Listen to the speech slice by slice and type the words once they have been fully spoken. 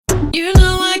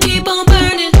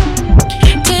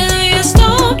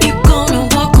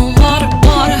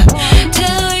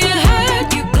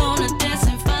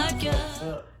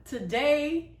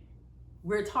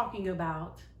talking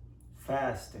about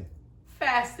fasting.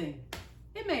 Fasting.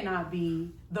 It may not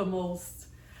be the most,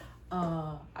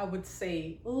 I would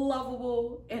say,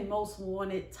 lovable and most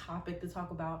wanted topic to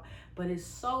talk about, but it's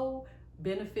so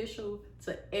beneficial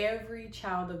to every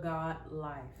child of God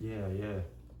life. Yeah.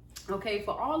 Okay,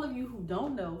 for all of you who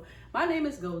don't know, my name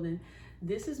is Golden.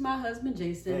 This is my husband,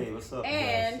 Jason. Hey, what's up,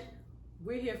 and guys?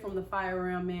 We're here from the Fire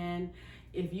Realm, man.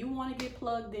 If you want to get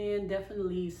plugged in,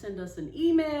 definitely send us an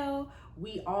email.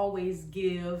 We always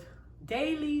give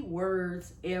daily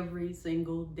words every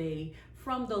single day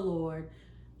from the Lord,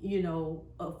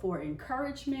 for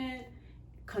encouragement,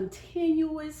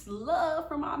 continuous love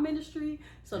from our ministry.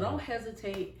 So don't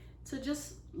hesitate to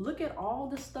just look at all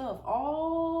the stuff,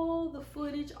 all the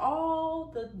footage,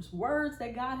 all the words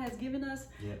that God has given us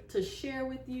to share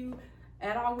with you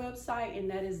at our website, and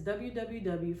that is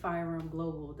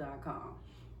www.firearmglobal.com.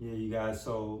 Yeah, you guys.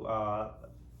 So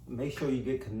make sure you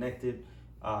get connected.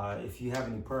 If you have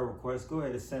any prayer requests, go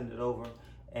ahead and send it over.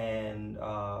 And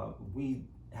we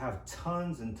have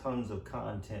tons and tons of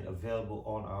content available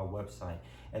on our website.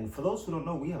 And for those who don't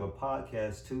know, we have a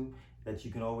podcast too that you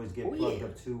can always get plugged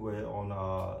up to. We're on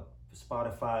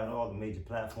Spotify and all the major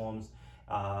platforms.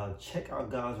 Check out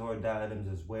God's Word Diadems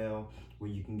as well, where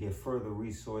you can get further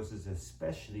resources,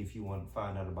 especially if you want to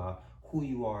find out about who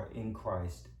you are in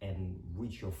Christ and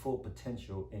reach your full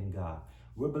potential in God.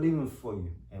 We're believing for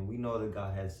you, and we know that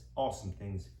God has awesome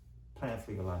things planned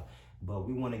for your life. But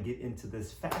we want to get into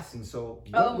this fasting. So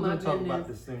we're going to talk about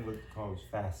this thing called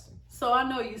fasting. So I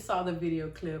know you saw the video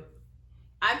clip.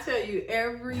 I tell you,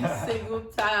 every single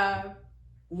time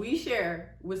we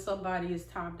share with somebody it's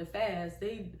time to fast,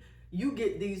 you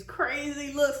get these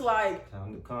crazy looks like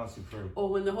time to consecrate. Or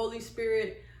when the Holy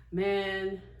Spirit,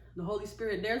 man, the Holy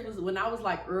Spirit, when I was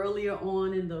like earlier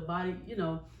on in the body,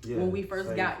 when we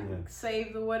first got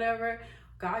saved or whatever,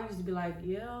 God used to be like,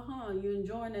 you're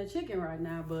enjoying that chicken right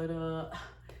now, but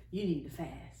you need to fast.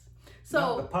 So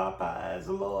not the Popeyes,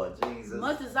 Lord Jesus.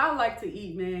 Much as I like to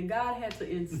eat, man, God had to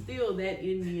instill that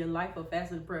in me, a life of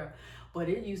fasting and prayer. But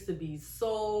it used to be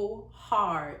so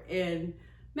hard. And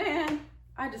man,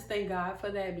 I just thank God for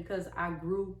that, because I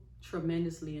grew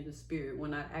tremendously in the spirit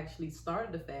when I actually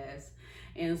started to fast.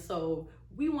 And so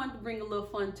we want to bring a little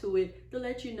fun to it, to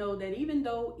let you know that even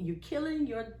though you're killing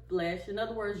your flesh, in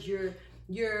other words, you're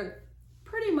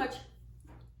pretty much,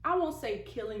 I won't say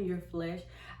killing your flesh,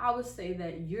 I would say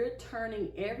that you're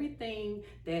turning everything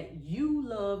that you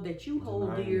love, that you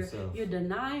hold dear, you're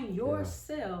denying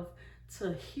yourself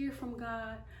to hear from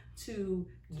God, to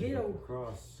get a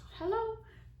cross. Hello?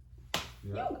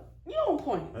 Yeah. You on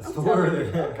point. That's the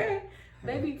word. Okay.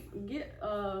 Baby,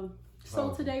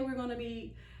 so today we're going to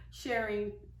be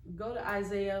sharing, go to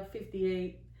Isaiah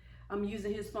 58. I'm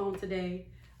using his phone today.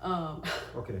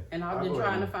 Okay. And I've been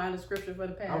trying to find a scripture for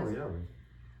the past. I'll read.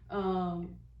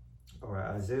 All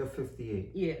right, Isaiah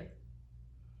 58. Yeah.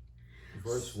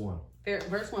 Verse 1.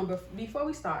 Verse 1. But before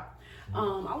we start,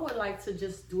 I would like to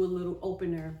just do a little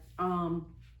opener.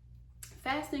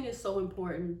 Fasting is so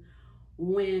important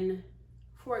when,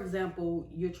 for example,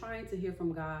 you're trying to hear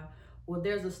from God, or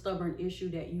there's a stubborn issue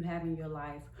that you have in your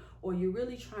life, or you're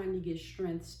really trying to get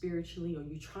strength spiritually, or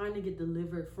you're trying to get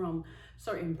delivered from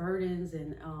certain burdens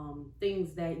and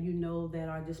things that you know that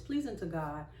are displeasing to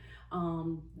God.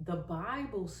 The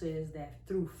Bible says that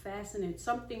through fasting, and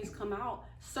certain things come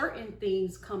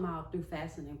out through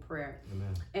fasting and prayer.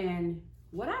 Amen. And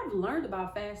what I've learned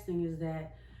about fasting is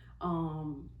that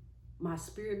my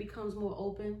spirit becomes more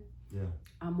open. Yeah.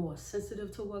 I'm more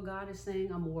sensitive to what God is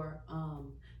saying. I'm more,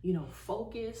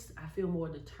 focused. I feel more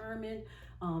determined.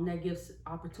 That gives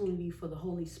opportunity for the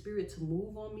Holy Spirit to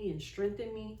move on me and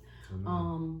strengthen me.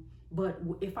 But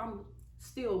if I'm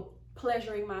still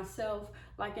pleasuring myself,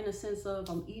 like in a sense of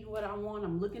I'm eating what I want,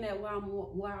 I'm looking at where I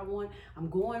want, I'm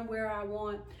going where I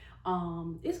want,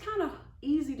 it's kind of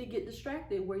easy to get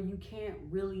distracted where you can't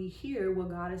really hear what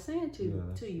God is saying to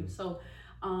you. So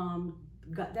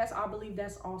I believe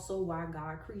that's also why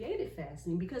God created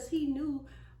fasting, because he knew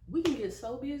we can get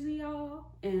so busy, y'all,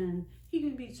 and he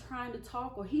can be trying to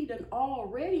talk, or he done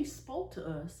already spoke to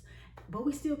us, but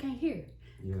we still can't hear it.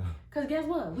 Yeah. Because guess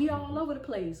what? We all over the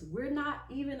place. We're not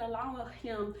even allowing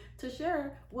him to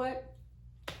share what,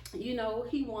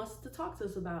 he wants to talk to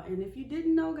us about. And if you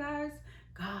didn't know, guys,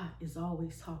 God is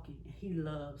always talking, and he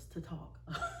loves to talk.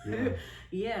 When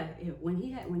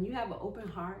you have an open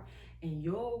heart and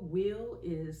your will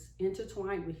is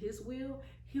intertwined with his will,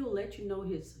 he'll let you know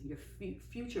your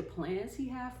future plans he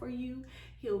has for you.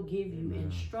 He'll give you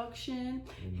instruction.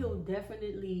 He'll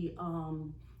definitely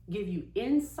give you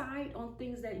insight on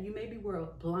things that you maybe were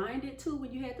blinded to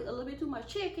when you had a little bit too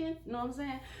much chicken. You know what I'm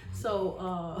saying?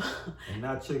 So, and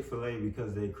not Chick-fil-A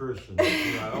because they're Christian.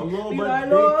 You're like, oh Lord, You're but like,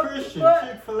 they're Lord, Christian. but-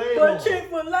 Chick-fil-A. but Lord.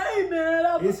 Chick-fil-A,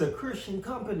 man. It's a Christian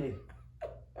company.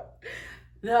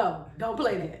 No, don't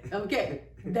play that. Okay.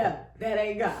 No, that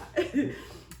ain't God.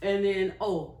 And then,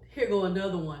 here go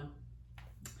another one.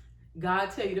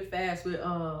 God tell you to fast with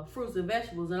fruits and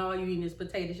vegetables, and all you eating is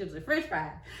potato chips and French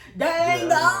fries. That ain't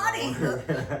God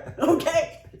either.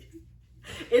 Okay.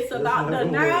 It's about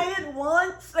denying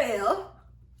oneself.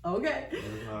 Okay.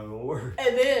 It's not gonna work.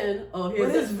 And then,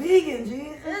 here's But it's vegan,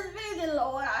 Jesus. it's vegan,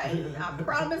 Lord. I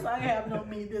promise I have no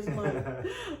meat this month.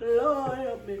 Lord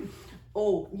help me.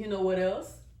 Oh, you know what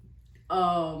else?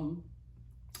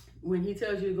 When he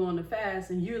tells you to go on the fast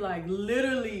and you're like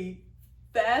literally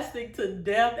fasting to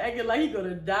death, acting like you're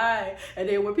gonna die, and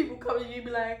then when people come to you,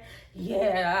 be like,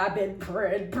 "Yeah, I've been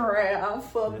praying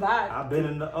for about." I've been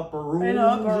in the upper room. In the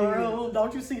upper Jesus. room,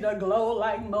 don't you see the glow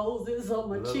like Moses on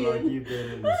my Look chin? like you've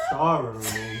been in the starving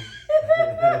room.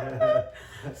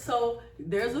 So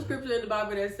there's a scripture in the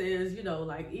Bible that says,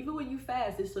 like even when you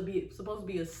fast, it's supposed to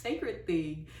be a sacred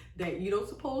thing that you don't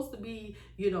supposed to be,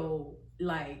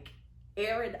 like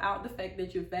airing out the fact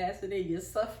that you're fasting and you're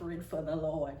suffering for the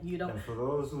Lord. And for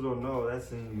those who don't know,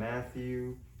 that's in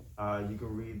Matthew. You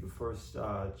can read the first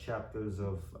chapters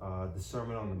of the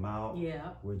Sermon on the Mount,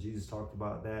 where Jesus talked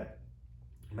about that.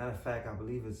 Matter of fact, I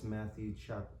believe it's Matthew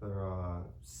chapter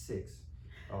 6.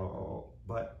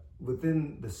 But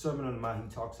within the Sermon on the Mount, he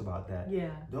talks about that. Yeah.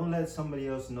 Don't let somebody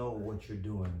else know what you're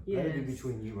doing. Yes. Let it be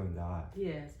between you and God.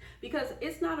 Yes. Because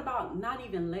it's not about not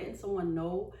even letting someone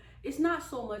know. It's not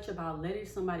so much about letting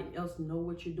somebody else know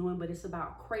what you're doing, but it's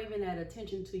about craving that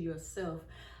attention to yourself,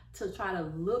 to try to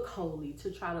look holy,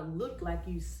 to try to look like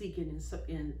you seeking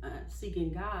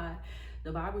seeking God.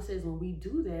 The Bible says when we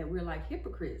do that, we're like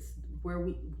hypocrites. Where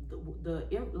we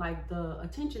the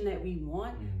attention that we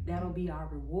want, that'll be our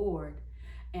reward.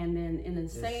 And then in the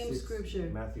same scripture,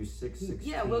 Matthew 6:16.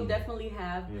 Yeah, we'll definitely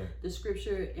have the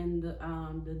scripture in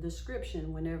the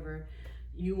description whenever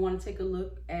you want to take a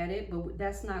look at it. But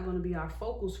that's not going to be our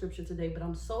focal scripture today. But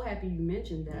I'm so happy you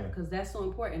mentioned that because that's so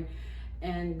important.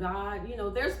 And God,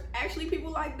 there's actually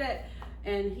people like that,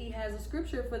 and He has a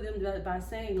scripture for them by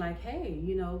saying like, hey,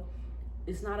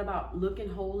 it's not about looking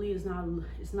holy.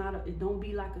 Don't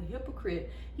be like a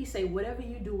hypocrite. He say, whatever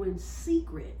you do in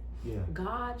secret,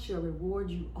 God shall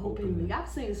reward you openly. I've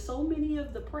seen so many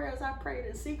of the prayers I prayed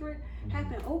in secret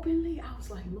happen openly. I was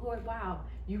like, Lord, wow,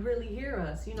 you really hear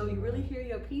us. You really hear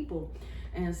your people.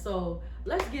 And so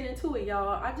let's get into it,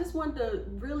 y'all. I just want to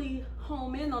really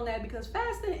home in on that because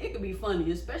fasting, it can be funny,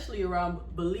 especially around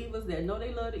believers that know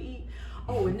they love to eat.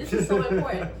 Oh, and this is so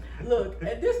important. Look,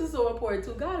 and this is so important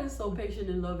too. God is so patient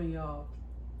and loving, y'all.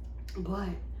 But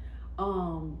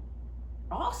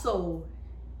also,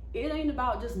 it ain't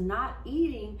about just not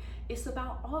eating. It's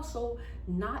about also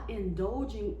not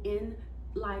indulging in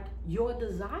like your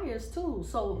desires too.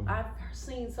 So I've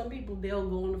seen some people, they'll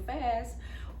go on a fast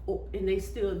and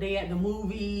they at the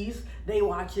movies, they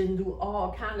watching, do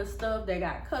all kind of stuff. They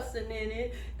got cussing in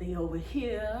it. They over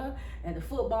here at the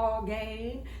football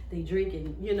game, they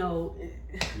drinking,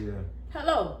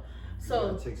 Hello. So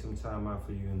you gotta take some time out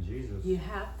for you and Jesus. You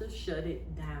have to shut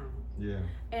it down. Yeah.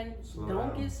 And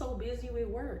don't get so busy with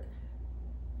work.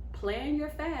 Plan your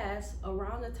fast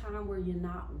around the time where you're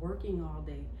not working all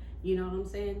day. You know what I'm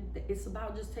saying? It's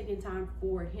about just taking time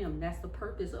for Him. That's the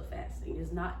purpose of fasting.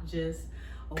 It's not just,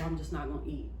 I'm just not going to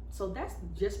eat. So that's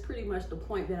just pretty much the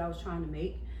point that I was trying to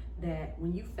make, that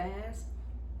when you fast,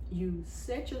 you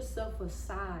set yourself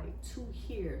aside to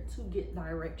get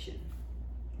direction.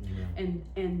 Yeah.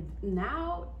 And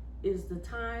now is the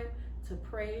time to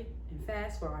pray and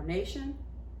fast for our nation.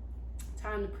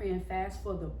 Time to pray and fast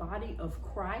for the body of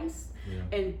Christ.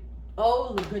 Yeah. And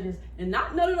oh goodness, and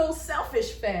not none of those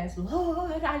selfish fasts.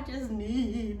 Lord, I just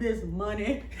need this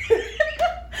money.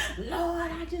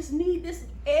 Lord, I just need this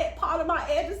part of my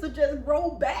edges to just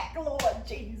grow back. Lord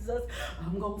Jesus,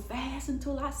 I'm gonna fast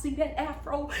until I see that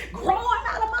afro growing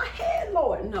out of my head.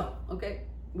 Lord, no, okay,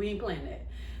 we ain't playing that.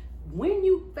 When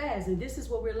you fast, and this is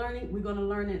what we're learning, we're gonna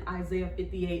learn in Isaiah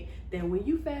 58 that when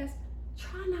you fast,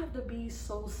 try not to be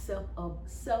so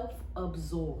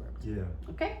self-absorbed. Yeah.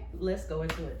 Okay, let's go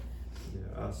into it.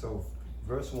 Yeah. So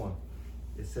verse 1,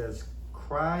 it says,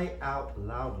 cry out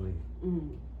loudly.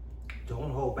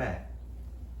 Don't hold back.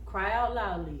 Cry out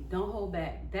loudly. Don't hold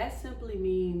back. That simply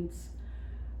means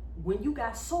when you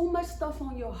got so much stuff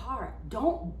on your heart,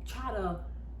 don't try to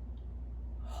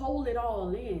hold it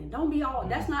all in. Don't be all,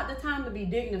 that's not the time to be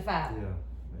dignified.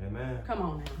 Yeah. Amen. Come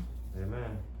on now.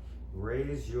 Amen.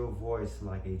 Raise your voice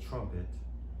like a trumpet.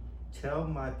 Tell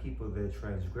my people their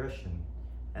transgression,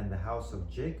 and the house of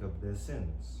Jacob their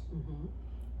sins.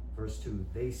 Verse 2,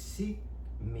 they seek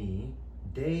me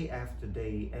day after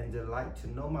day and delight to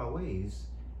know my ways,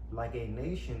 like a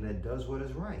nation that does what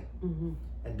is right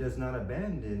and does not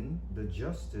abandon the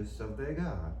justice of their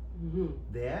God.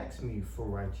 They ask me for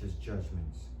righteous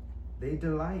judgments. They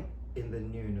delight in the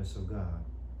nearness of God.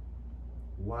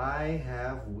 Why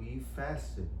have we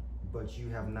fasted, but you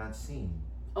have not seen?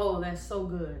 Oh, that's so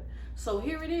good. So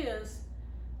here it is.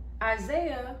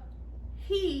 Isaiah,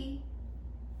 he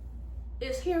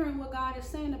is hearing what God is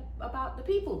saying about the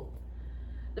people.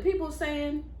 The people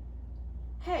saying,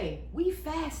 hey, we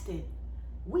fasted.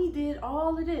 We did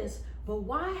all of this, but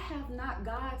why have not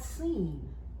God seen?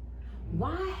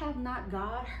 Why have not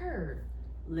God heard?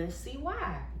 Let's see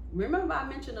why. Remember, I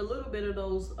mentioned a little bit of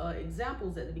those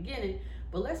examples at the beginning,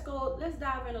 but let's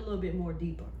dive in a little bit more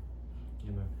deeper.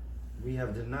 Amen. We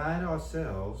have denied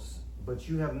ourselves, but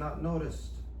you have not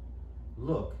noticed.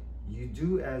 Look, you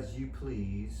do as you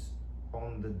please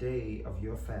on the day of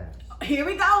your fast. Here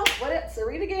we go. What else? So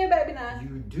read again, baby, now.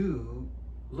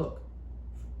 Look,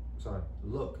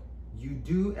 you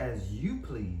do as you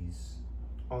please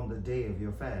on the day of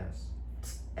your fast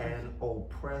and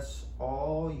oppress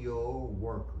all your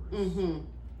workers.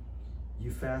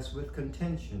 You fast with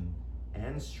contention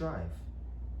and strife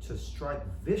to strike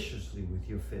viciously with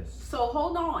your fists. So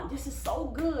hold on, this is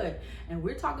so good. And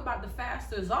we're talking about the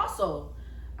fasters also.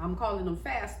 I'm calling them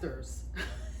fasters.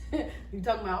 You're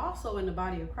talking about also in the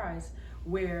body of Christ,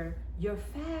 where your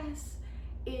fast,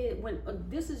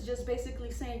 this is just basically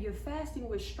saying you're fasting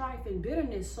with strife and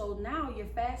bitterness. So now you're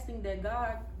fasting that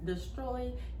God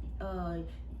destroy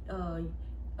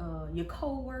your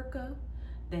co-worker,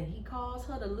 that he caused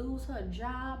her to lose her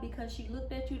job because she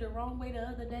looked at you the wrong way the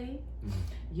other day.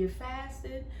 You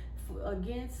fasted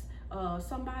against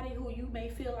somebody who you may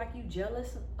feel like you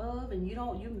jealous of, and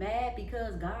you mad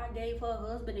because God gave her a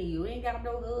husband and you ain't got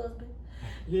no husband.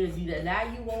 Now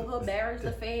you want her marriage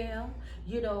to fail.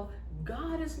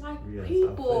 God is like,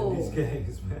 people, these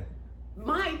games, man.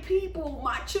 My people,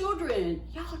 my children,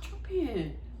 y'all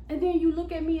tripping. And then you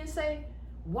look at me and say,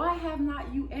 why have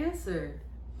not you answered?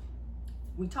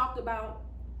 We talked about,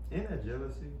 ain't that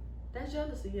jealousy? That's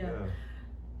jealousy, yeah.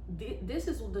 This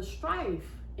is the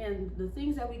strife and the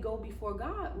things that we go before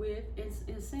God with,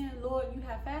 and saying, Lord, we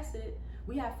have fasted,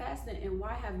 and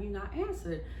why have you not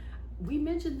answered? We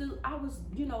mentioned I was,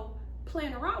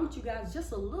 playing around with you guys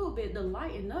just a little bit to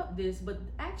lighten up this, but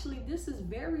actually this is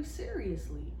very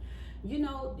seriously,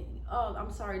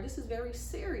 this is very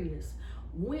serious.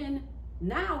 When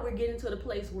now we're getting to the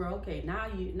place where, okay, now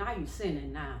you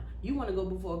sinning. Now you want to go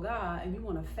before God and you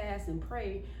want to fast and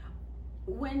pray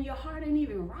when your heart ain't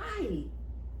even right.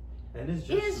 And it's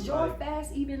just, is your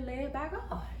fast even led by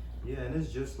God? Yeah, and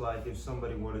it's just like if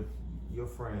somebody your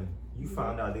friend, you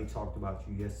found out they talked about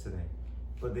you yesterday,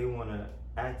 but they want to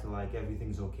act like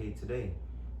everything's okay today.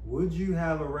 Would you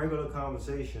have a regular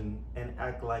conversation and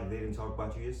act like they didn't talk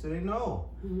about you yesterday? No.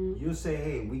 You'll say,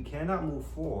 hey, we cannot move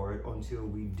forward until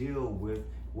we deal with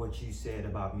what you said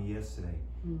about me yesterday.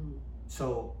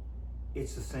 So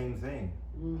it's the same thing.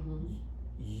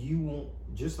 You want,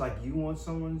 just like you want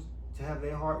someone to have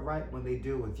their heart right when they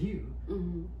deal with you,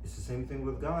 it's the same thing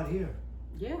with God here.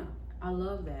 Yeah, I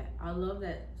love that. I love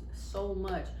that so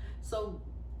much. So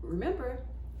remember,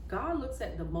 God looks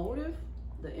at the motive,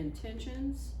 the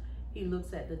intentions. He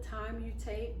looks at the time you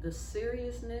take, the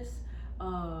seriousness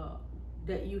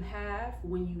that you have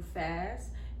when you fast.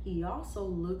 He also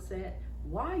looks at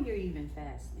why you're even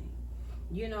fasting.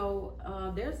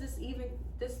 There's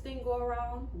this thing go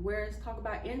around where it's talk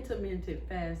about intermittent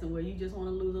fasting, where you just want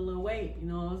to lose a little weight. You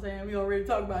know what I'm saying? We already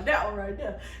talked about that one right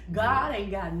there. God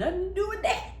ain't got nothing to do with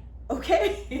that.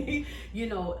 Okay?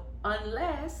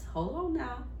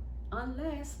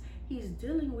 Unless he's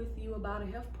dealing with you about a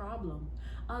health problem,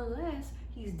 unless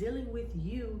he's dealing with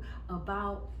you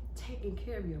about taking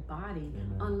care of your body,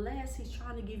 unless he's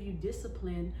trying to give you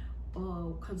discipline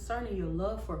concerning your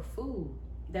love for food,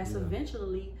 that's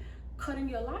eventually cutting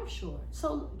your life short.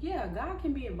 So yeah, God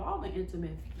can be involved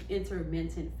in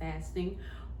intermittent fasting,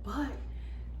 but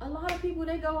a lot of people,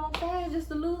 they go on fast just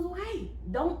to lose weight.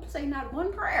 Don't say not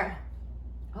one prayer.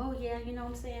 Oh yeah, you know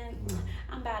what I'm saying?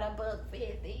 I'm about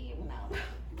 $150,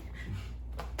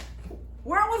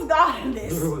 Where was God in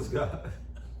this? Where was God?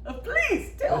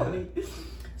 Please tell me.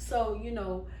 So,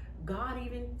 God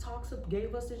even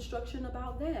gave us instruction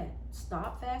about that.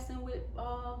 Stop fasting with,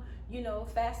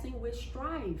 fasting with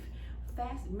strife.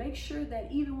 fast, make sure that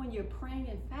even when you're praying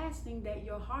and fasting, that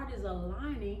your heart is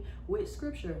aligning with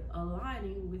Scripture,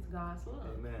 aligning with God's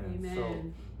love.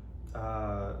 Amen.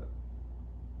 So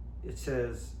it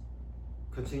says,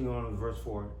 continue on with verse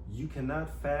 4, you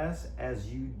cannot fast as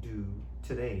you do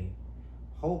today,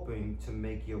 hoping to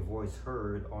make your voice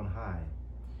heard on high.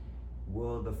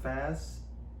 Will the fast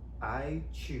I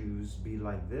choose be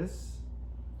like this,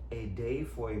 a day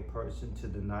for a person to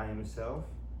deny himself?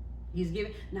 He's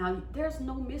giving. Now, there's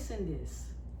no missing this.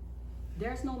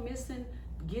 There's no missing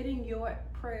getting your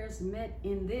prayers met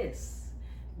in this.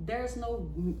 There's no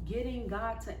getting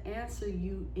God to answer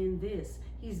you in this.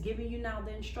 He's giving you now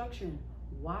the instruction.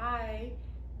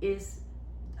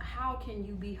 How can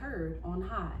you be heard on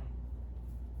high?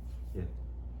 Yeah.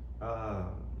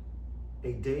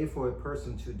 A day for a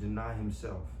person to deny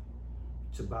himself,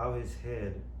 to bow his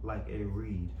head like a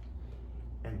reed,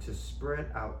 and to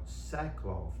spread out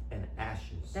sackcloth and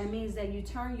ashes. That means that you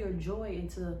turn your joy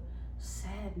into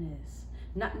sadness.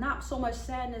 Not so much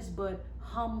sadness, but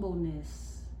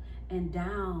humbleness and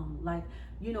down. Like,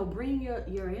 bring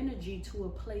your energy to a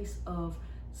place of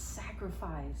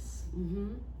sacrifice.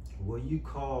 Will you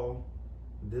call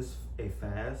this a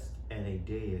fast and a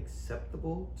day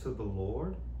acceptable to the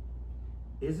Lord?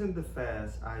 Isn't the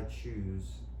fast I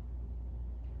choose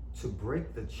to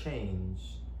break the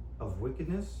chains of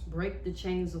wickedness? Break the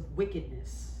chains of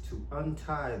wickedness. To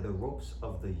untie the ropes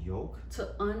of the yoke? To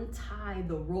untie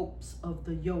the ropes of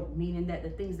the yoke, meaning that the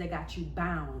things that got you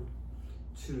bound.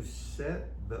 To set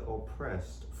the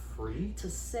oppressed free? To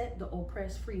set the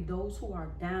oppressed free, those who are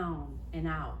down and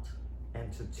out.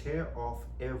 And to tear off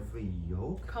every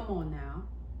yoke? Come on now.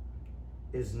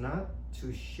 Is not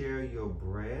to share your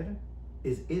bread?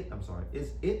 Is it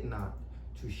not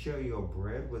to share your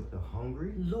bread with the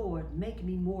hungry? Lord, make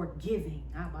me more giving.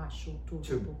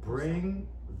 To bring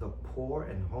the poor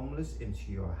and homeless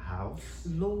into your house?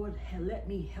 Lord, let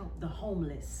me help the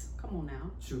homeless. Come on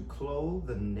now. To clothe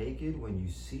the naked when you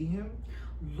see him?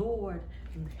 Lord,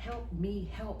 help me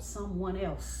help someone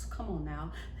else. Come on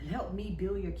now. Help me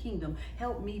build your kingdom.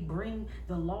 Help me bring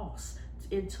the lost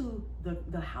into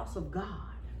the house of God.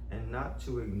 And not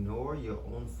to ignore your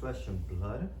own flesh and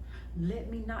blood?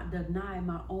 Let me not deny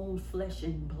my own flesh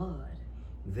and blood.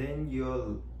 Then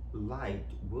your light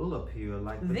will appear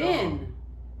like the dawn.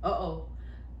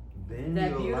 Then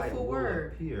that your light beautiful will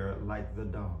word. appear like the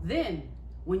dawn. Then,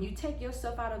 when you take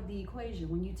yourself out of the equation,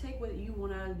 when you take what you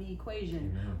want out of the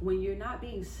equation, Amen. when you're not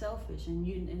being selfish and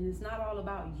it's not all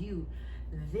about you,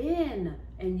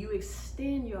 and you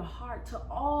extend your heart to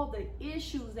all the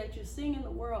issues that you're seeing in the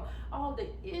world, all the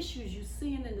issues you're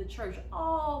seeing in the church,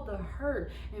 all the hurt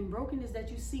and brokenness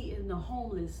that you see in the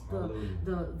homeless,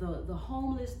 the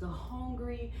homeless, the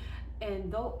hungry,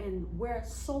 and where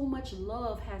so much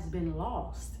love has been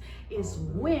lost is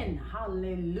when,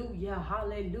 hallelujah,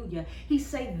 he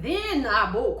say, then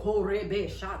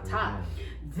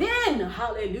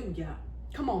hallelujah.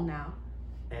 Come on now.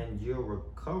 And your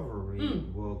recovery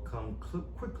will come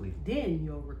quickly. Then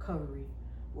your recovery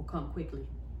will come quickly.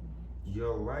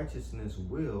 Your righteousness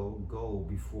will go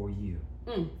before you.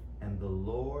 And the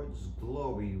Lord's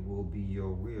glory will be your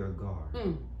rear guard.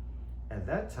 At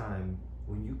that time,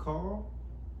 when you call,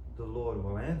 the Lord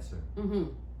will answer.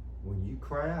 When you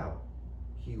cry out,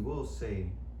 he will say,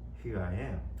 here I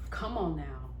am. Come on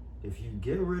now. If you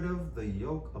get rid of the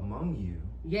yoke among you,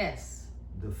 yes,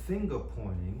 the finger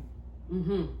pointing,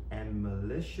 and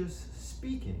malicious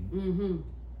speaking,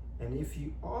 and if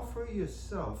you offer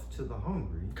yourself to the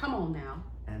hungry, come on now,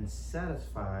 and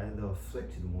satisfy the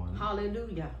afflicted one,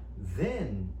 hallelujah,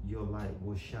 then your light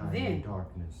will shine in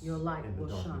darkness. Your light will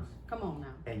shine. Come on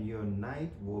now. And your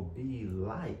night will be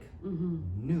like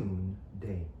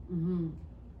noonday.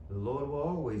 The Lord will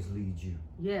always lead you.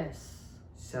 Yes.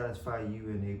 Satisfy you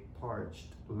in a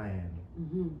parched land,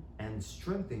 and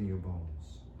strengthen your bones.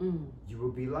 You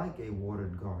will be like a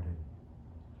watered garden,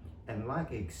 and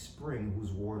like a spring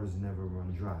whose waters never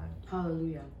run dry.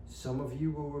 Hallelujah. Some of you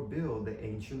will rebuild the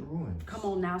ancient ruins. Come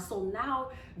on now. So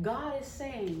now God is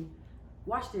saying,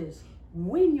 watch this,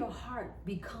 when your heart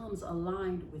becomes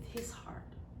aligned with his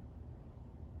heart,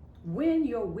 when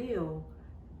your will,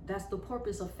 that's the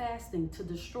purpose of fasting, to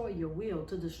destroy your will,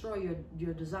 to destroy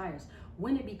your desires,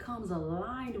 when it becomes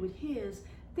aligned with his,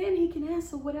 then he can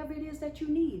answer whatever it is that you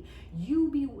need.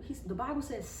 The Bible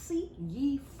says, seek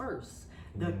ye first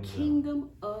the kingdom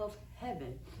of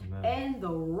heaven, and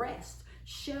the rest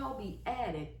shall be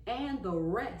added, and the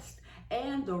rest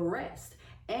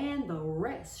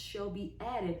shall be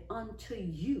added unto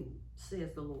you,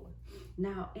 says the Lord.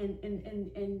 Now, and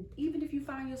even if you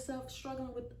find yourself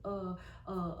struggling with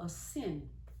a sin,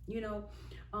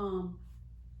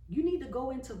 You need to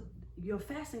go into your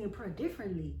fasting and prayer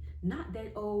differently. Not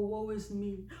that, oh, woe is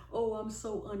me. Oh, I'm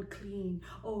so unclean.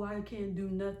 Oh, I can't do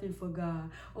nothing for God.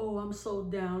 Oh, I'm so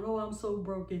down. Oh, I'm so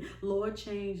broken. Lord,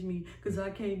 change me because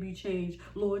I can't be changed.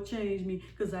 Lord, change me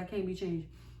because I can't be changed.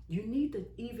 You need to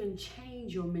even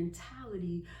change your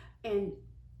mentality and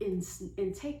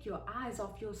take your eyes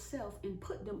off yourself and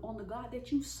put them on the God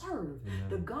that you serve. Amen.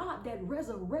 The God that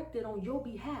resurrected on your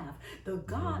behalf, the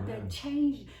God that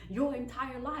changed your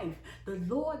entire life, the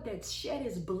Lord that shed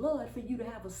his blood for you to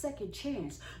have a second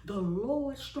chance, the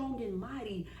Lord strong and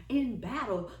mighty in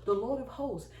battle, the Lord of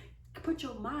hosts. Put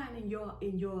your mind and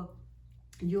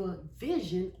your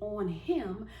vision on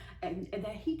him, and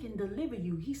that he can deliver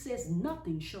you. He says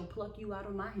nothing shall pluck you out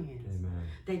of my hands. Amen.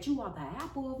 That you are the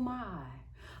apple of my eye.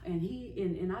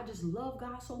 And I just love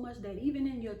God so much that even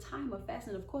in your time of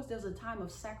fasting, of course, there's a time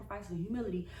of sacrifice and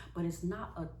humility, but it's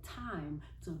not a time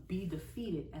to be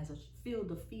feel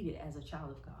defeated as a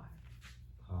child of God.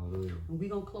 Hallelujah. And we're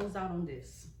going to close out on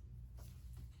this.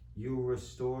 You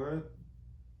restore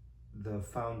the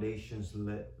foundations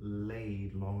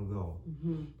laid long ago.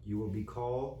 Mm-hmm. You will be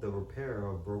called the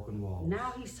repairer of broken walls.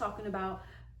 Now he's talking about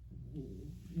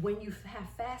when you have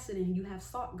fasted and you have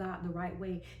sought God the right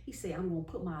way, he said, I'm going to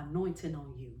put my anointing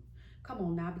on you. Come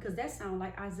on now, because that sounds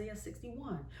like Isaiah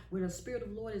 61, where the Spirit of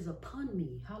the Lord is upon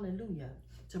me. Hallelujah.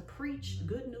 To preach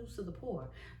good news to the poor.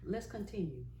 Let's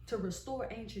continue. To restore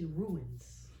ancient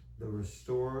ruins. The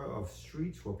restorer of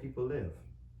streets where people live.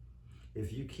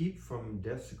 If you keep from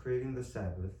desecrating the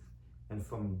Sabbath and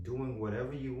from doing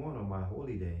whatever you want on my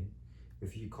holy day,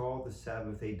 if you call the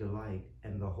Sabbath a delight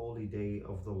and the holy day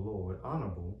of the Lord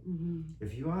honorable,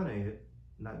 if you honor it,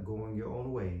 not going your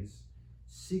own ways,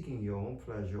 seeking your own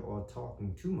pleasure or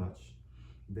talking too much,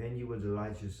 then you will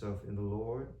delight yourself in the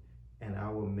Lord, and I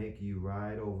will make you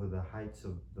ride over the heights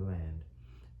of the land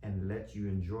and let you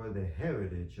enjoy the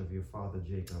heritage of your father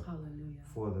Jacob. Hallelujah.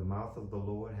 For the mouth of the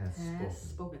Lord has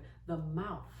spoken. The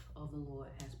mouth of the Lord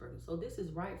has spoken. So this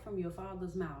is right from your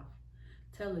father's mouth,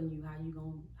 telling you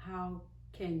how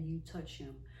can you touch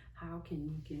him? How can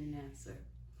you get an answer?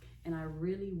 And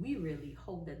we really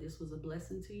hope that this was a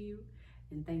blessing to you.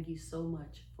 And thank you so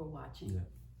much for watching.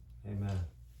 Yeah. Amen.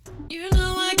 You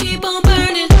know I keep on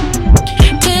burning.